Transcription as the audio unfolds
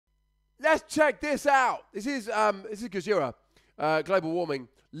let's check this out. This is Gojira, Global Warming,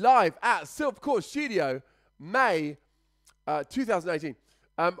 live at Silver Court Studio, May 2018.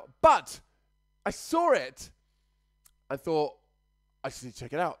 But I saw it and thought, I just need to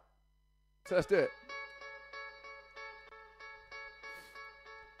check it out. So let's do it.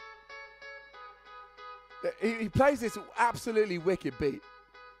 He plays this absolutely wicked beat.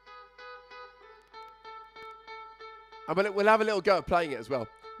 And we'll have a little go at playing it as well.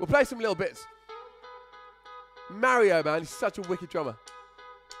 We'll play some little bits. Mario, man, he's such a wicked drummer.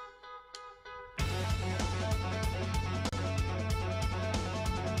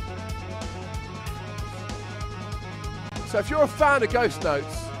 So if you're a fan of Ghost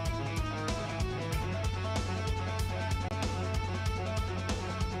Notes,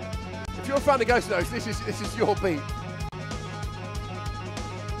 this is your beat.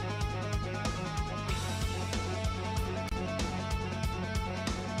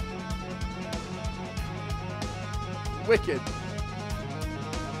 Wicked.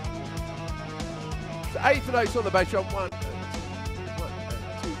 So eighth notes on the bass drum. 1 and 2, 1 and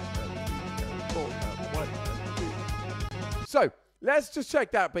 2 and 3 and 4 and 1 and 2. So let's just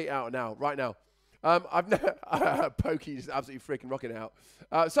check that beat out now, right now. I've never Pokey is absolutely freaking rocking it out.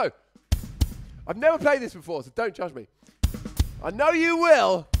 So I've never played this before, so don't judge me. I know you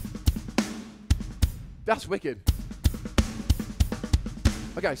will. That's wicked.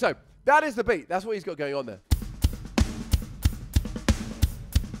 Okay, so that is the beat. That's what he's got going on there.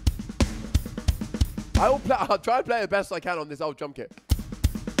 I'll try and play the best I can on this old drum kit.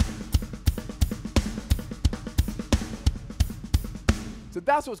 So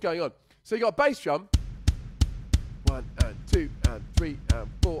that's what's going on. So you got a bass drum. 1 and 2 and 3 and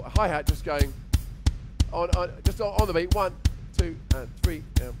 4. A hi-hat just going on the beat. 1, 2 and 3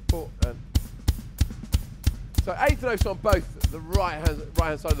 and 4 and. So eighth notes on both the right hand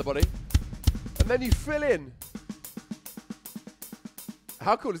side of the body, and then you fill in.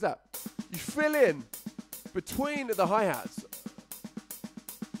 How cool is that? You fill in between the hi-hats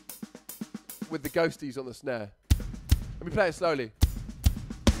with the ghosties on the snare. Let me play it slowly.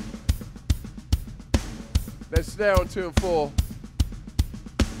 Then snare on 2 and 4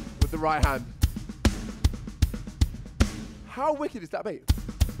 with the right hand. How wicked is that beat?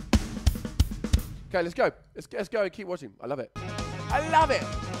 Okay, let's go. Let's go and keep watching. I love it. I love it.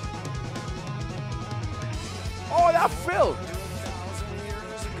 Oh, that fill.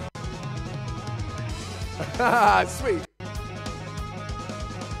 Sweet.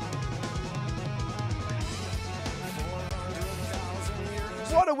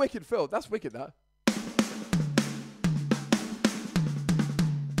 What a wicked fill. That's wicked, that.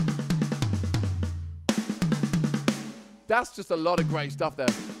 That's just a lot of great stuff there.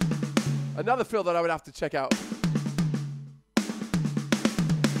 Another fill that I would have to check out.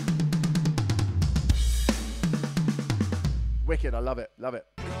 Wicked, I love it, love it.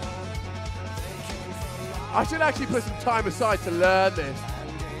 I should actually put some time aside to learn this.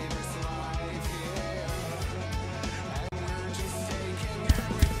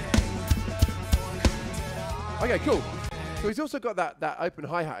 Okay, cool. So he's also got that open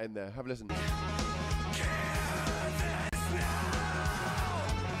hi-hat in there. Have a listen.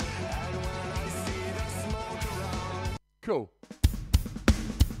 Cool.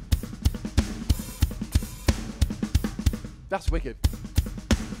 That's wicked.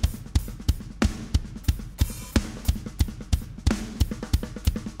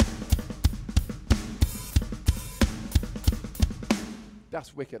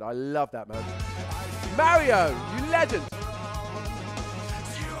 That's wicked. I love that, man. Mario, you legend.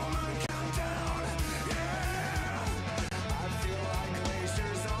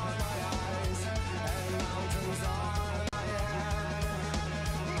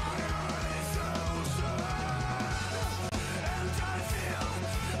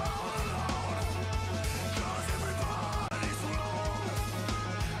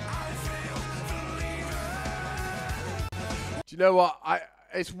 Do you know what?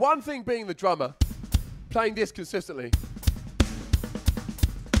 It's one thing being the drummer, playing this consistently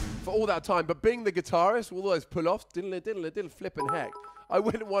for all that time, but being the guitarist, all those pull-offs, diddle flipping heck, I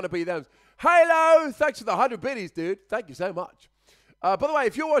wouldn't want to be them. Hello! Thanks for the 100 biddies, dude. Thank you so much. By the way,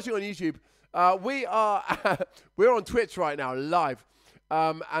 if you're watching on YouTube, we're on Twitch right now, live.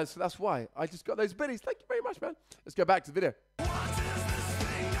 And so that's why I just got those biddies. Thank you very much, man. Let's go back to the video.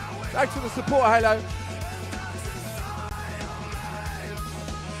 Thanks for the support, Halo.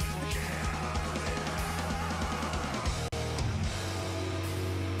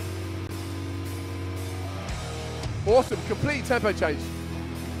 Awesome, complete tempo change.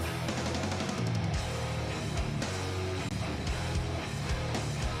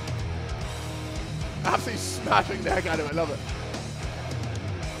 Absolutely smashing the heck out of it. I love it.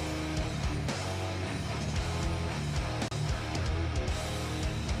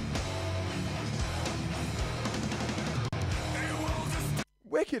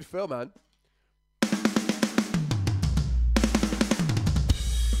 Wicked film, man.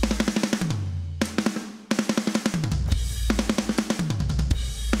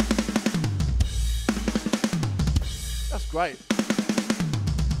 That's great.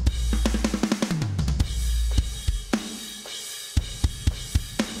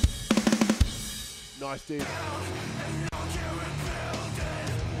 Nice, dude.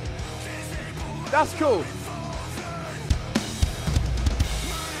 That's cool.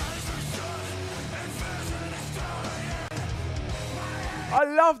 I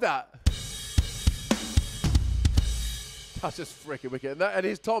love that. That's just freaking wicked. And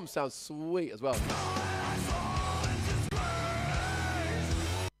his tom sounds sweet as well.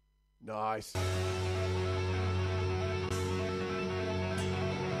 Nice.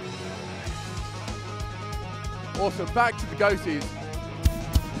 Awesome. Back to the ghosties.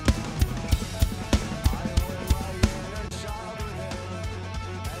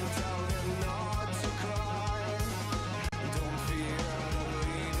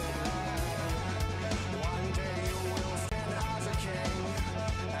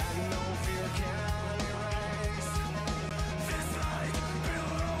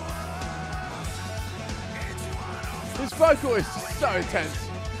 His vocal is so intense.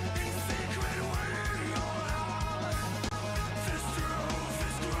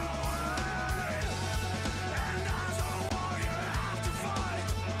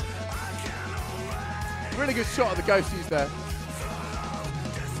 Really good shot of the ghosties there.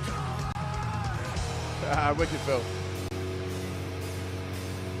 Wicked film.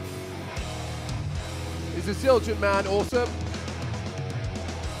 He's a Zildjian man, awesome.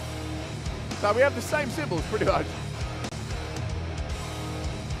 So we have the same symbols pretty much.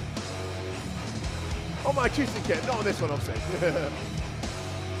 On my acoustic kit, not on this one obviously.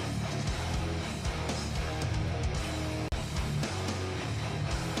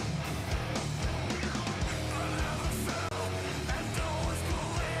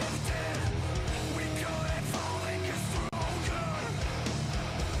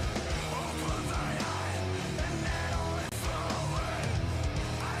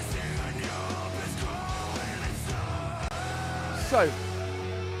 So,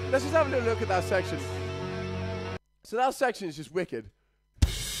 let's just have a little look at that section. So that section is just wicked.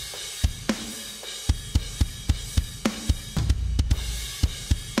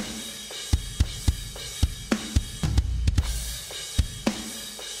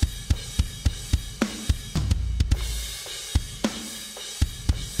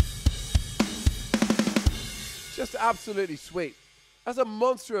 Just absolutely sweet. That's a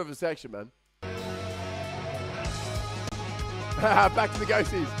monster of a section, man. Back to the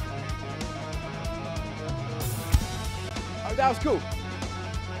ghosties. Oh, that was cool.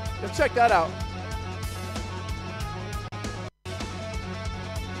 Let's check that out.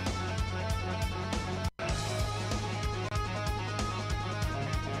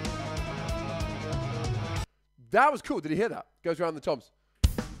 That was cool. Did you hear that? Goes around the toms.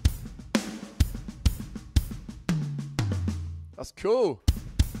 That's cool.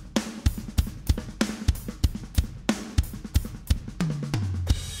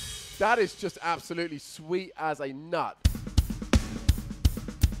 That is just absolutely sweet as a nut.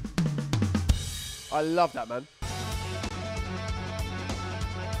 I love that, man.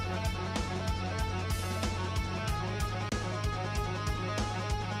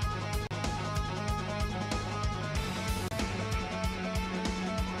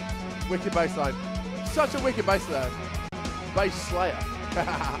 Wicked bass line. Such a wicked bass line. Bass slayer.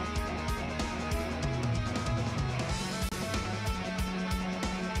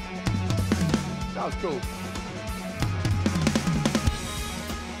 That was cool.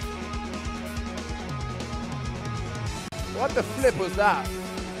 What the flip was that?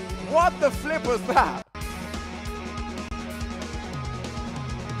 What the flip was that?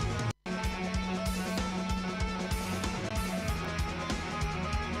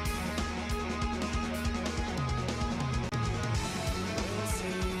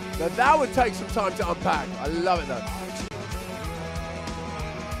 Now that would take some time to unpack. I love it though.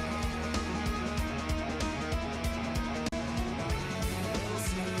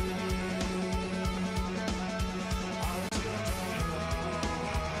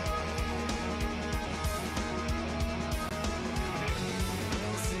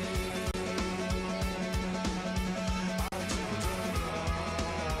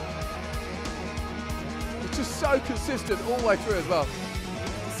 It's just so consistent all the way through as well.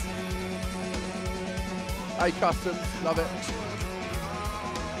 A customs, love it.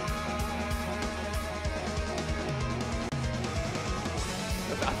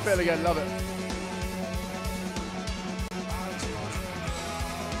 That feel again, love it.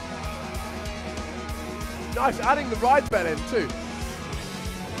 Nice, adding the ride bell in too.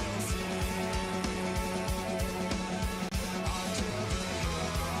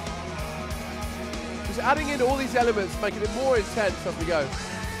 Just adding in all these elements, making it more intense as we go.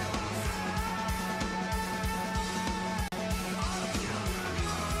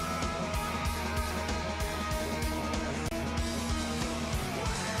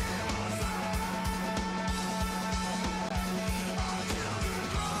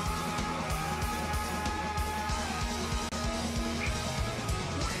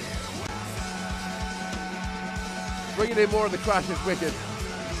 Bringing in more of the crash is wicked.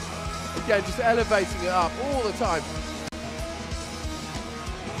 Again, just elevating it up all the time.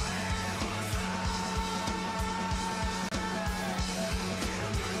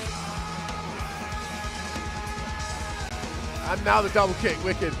 And now the double kick,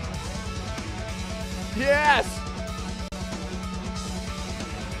 wicked. Yes!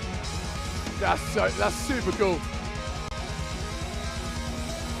 That's super cool.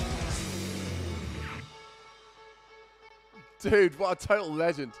 Dude, what a total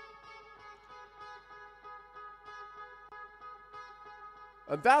legend.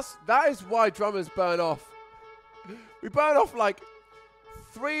 And that is why drummers burn off. We burn off like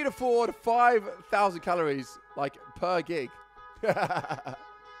 3 to 4 to 5,000 calories like per gig. And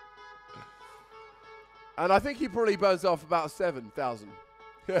I think he probably burns off about 7,000.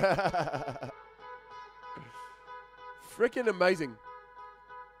 Freaking amazing.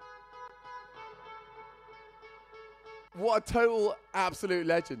 What a total absolute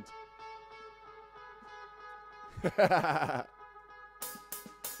legend.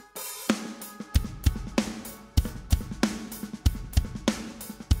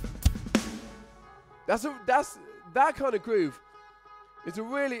 That kind of groove is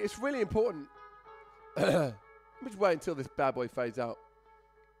it's really important. Let me just wait until this bad boy fades out.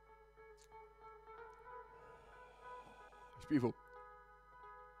 It's beautiful.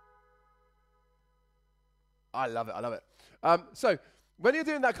 I love it. I love it. So when you're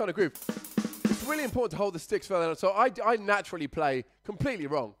doing that kind of groove, it's really important to hold the sticks further down. So I naturally play completely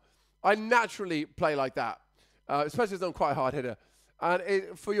wrong. I naturally play like that, especially as I'm quite a hard hitter.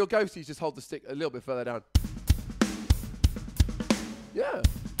 And for your ghosties, just hold the stick a little bit further down. Yeah.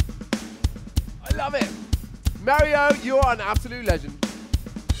 I love it. Mario, you are an absolute legend.